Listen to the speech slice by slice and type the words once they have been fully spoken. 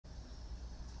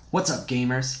What's up,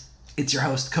 gamers? It's your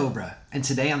host, Cobra, and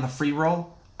today on the Freeroll,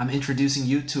 I'm introducing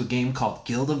you to a game called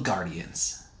Guild of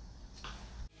Guardians.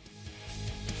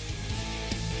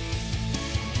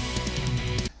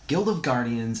 Guild of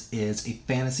Guardians is a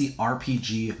fantasy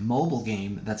RPG mobile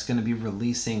game that's going to be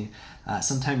releasing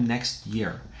sometime next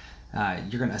year.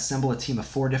 You're going to assemble a team of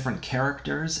 4 different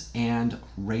characters and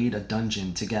raid a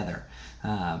dungeon together.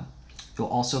 You'll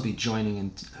also be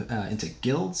joining into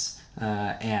guilds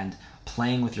and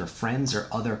playing with your friends or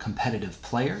other competitive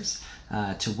players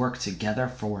to work together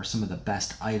for some of the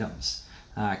best items.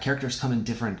 Characters come in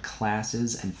different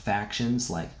classes and factions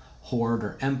like Horde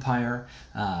or Empire,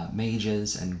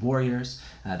 mages and warriors.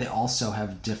 They also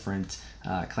have different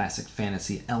classic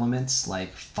fantasy elements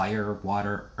like fire,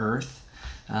 water, earth.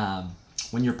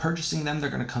 When you're purchasing them, they're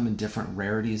going to come in different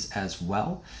rarities as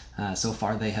well. So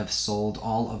far they have sold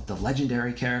all of the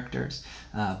legendary characters,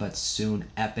 but soon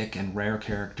epic and rare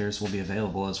characters will be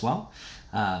available as well.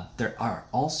 There are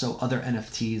also other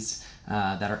NFTs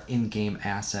that are in-game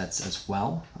assets as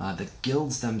well. The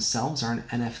guilds themselves are an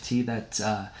NFT that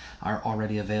are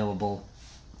already available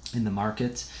in the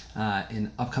market.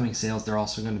 In upcoming sales, they're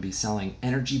also going to be selling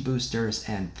energy boosters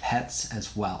and pets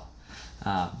as well.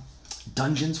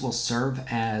 Dungeons will serve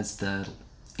as the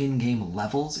in-game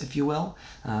levels, if you will.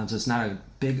 So it's not a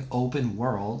big open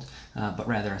world, but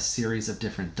rather a series of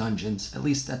different dungeons, at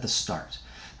least at the start.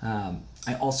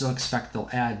 I also expect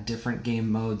they'll add different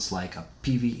game modes like a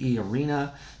PvE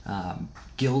arena,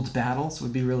 guild battles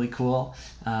would be really cool,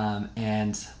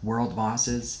 and world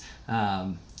bosses.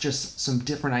 Just some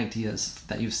different ideas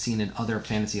that you've seen in other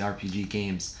fantasy RPG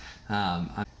games.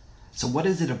 So what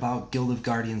is it about Guild of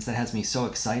Guardians that has me so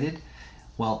excited?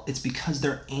 Well, it's because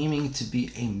they're aiming to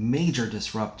be a major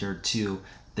disruptor to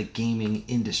the gaming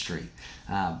industry.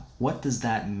 What does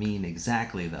that mean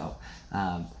exactly, though?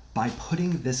 By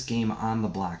putting this game on the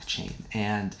blockchain,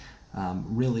 and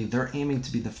really they're aiming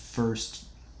to be the first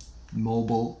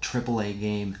mobile AAA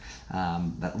game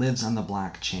that lives on the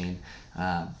blockchain.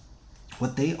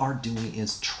 What they are doing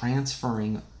is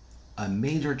transferring a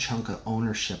major chunk of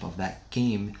ownership of that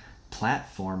game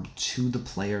platform to the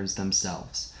players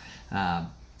themselves.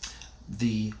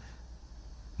 The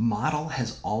model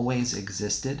has always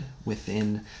existed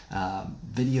within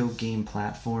video game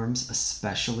platforms,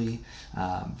 especially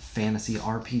fantasy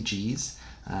RPGs.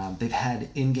 They've had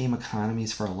in-game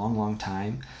economies for a long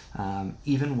time,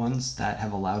 even ones that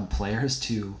have allowed players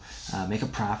to make a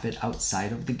profit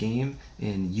outside of the game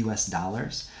in US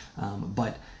dollars,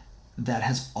 but that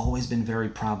has always been very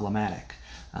problematic.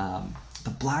 The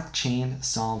blockchain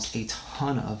solves a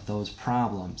ton of those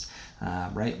problems,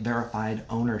 right? Verified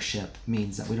ownership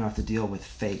means that we don't have to deal with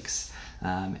fakes,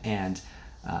 and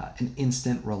an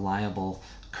instant reliable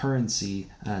currency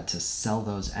to sell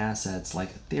those assets like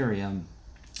Ethereum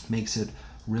makes it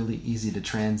really easy to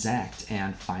transact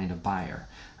and find a buyer.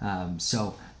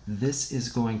 So this is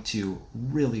going to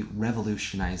really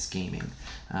revolutionize gaming,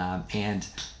 and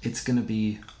it's going to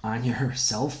be on your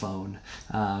cell phone.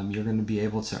 You're going to be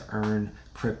able to earn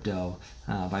crypto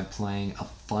by playing a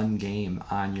fun game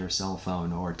on your cell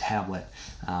phone or tablet.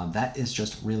 That is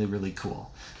just really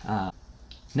cool.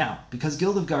 Now, because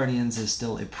Guild of Guardians is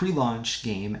still a pre-launch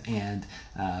game and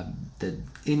the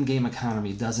in-game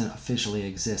economy doesn't officially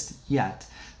exist yet,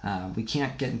 we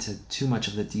can't get into too much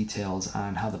of the details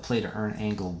on how the play-to-earn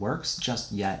angle works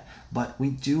just yet, but we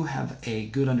do have a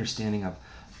good understanding of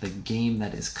the game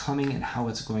that is coming and how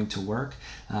it's going to work,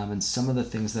 and some of the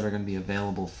things that are going to be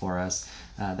available for us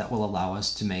that will allow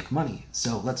us to make money.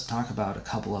 So let's talk about a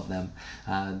couple of them.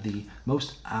 The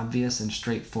most obvious and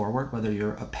straightforward, whether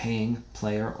you're a paying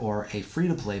player or a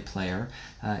free-to-play player,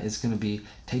 is going to be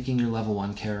taking your level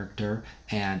 1 character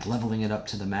and leveling it up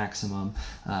to the maximum,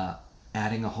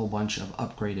 adding a whole bunch of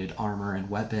upgraded armor and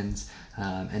weapons,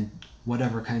 and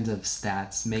whatever kinds of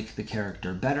stats make the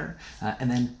character better, and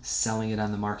then selling it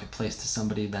on the marketplace to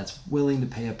somebody that's willing to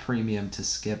pay a premium to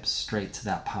skip straight to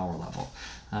that power level.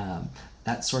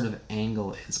 That sort of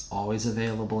angle is always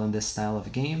available in this style of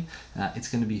a game. It's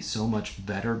going to be so much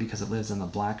better because it lives on the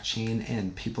blockchain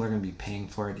and people are going to be paying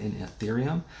for it in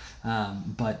Ethereum,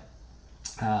 but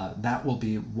that will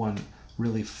be one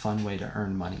really fun way to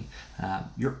earn money.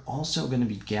 You're also going to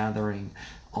be gathering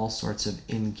all sorts of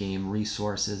in-game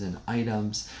resources and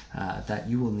items that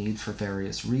you will need for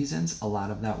various reasons. A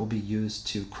lot of that will be used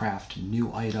to craft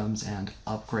new items and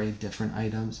upgrade different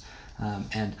items,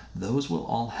 and those will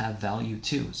all have value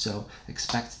too. So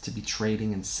expect to be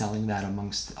trading and selling that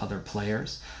amongst other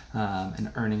players, and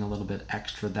earning a little bit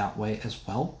extra that way as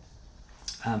well.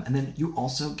 And then you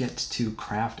also get to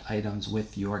craft items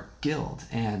with your guild,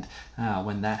 and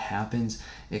when that happens,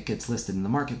 it gets listed in the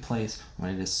marketplace.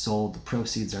 When it is sold, the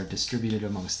proceeds are distributed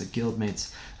amongst the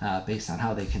guildmates based on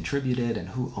how they contributed and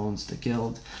who owns the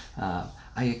guild.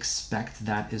 I expect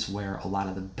that is where a lot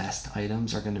of the best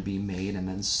items are going to be made and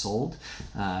then sold.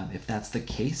 If that's the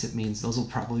case, it means those will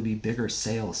probably be bigger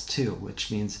sales too, which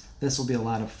means this will be a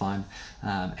lot of fun,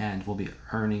 and we'll be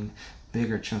earning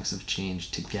bigger chunks of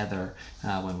change together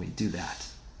when we do that.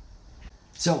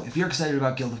 So if you're excited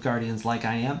about Guild of Guardians like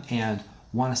I am and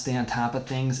want to stay on top of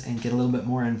things and get a little bit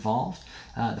more involved,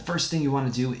 the first thing you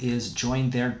want to do is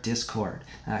join their Discord.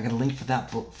 I got a link for that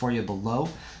for you below.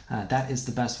 That is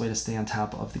the best way to stay on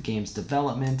top of the game's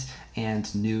development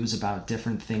and news about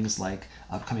different things like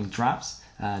upcoming drops.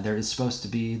 There is supposed to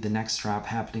be the next drop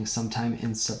happening sometime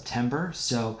in September,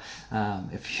 so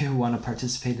if you want to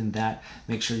participate in that,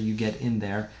 make sure you get in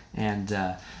there and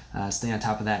stay on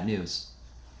top of that news.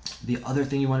 The other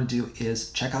thing you want to do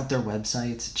is check out their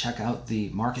website, check out the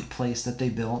marketplace that they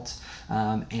built,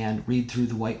 and read through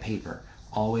the white paper.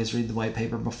 Always read the white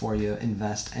paper before you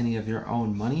invest any of your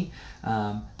own money.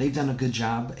 They've done a good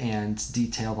job and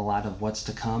detailed a lot of what's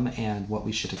to come and what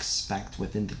we should expect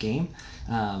within the game.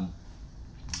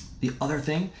 The other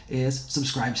thing is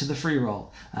subscribe to the Freeroll.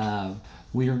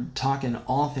 We're talking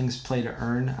all things play to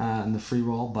earn on the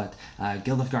Freeroll, but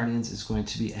Guild of Guardians is going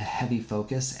to be a heavy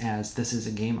focus, as this is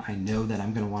a game I know that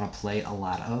I'm going to want to play a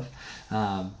lot of.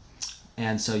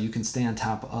 And so you can stay on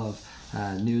top of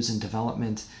news and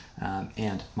development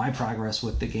and my progress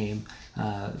with the game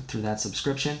through that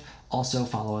subscription. Also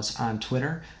follow us on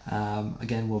Twitter.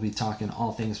 Again, we'll be talking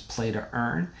all things play to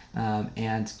earn,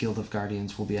 and Guild of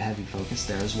Guardians will be a heavy focus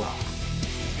there as well.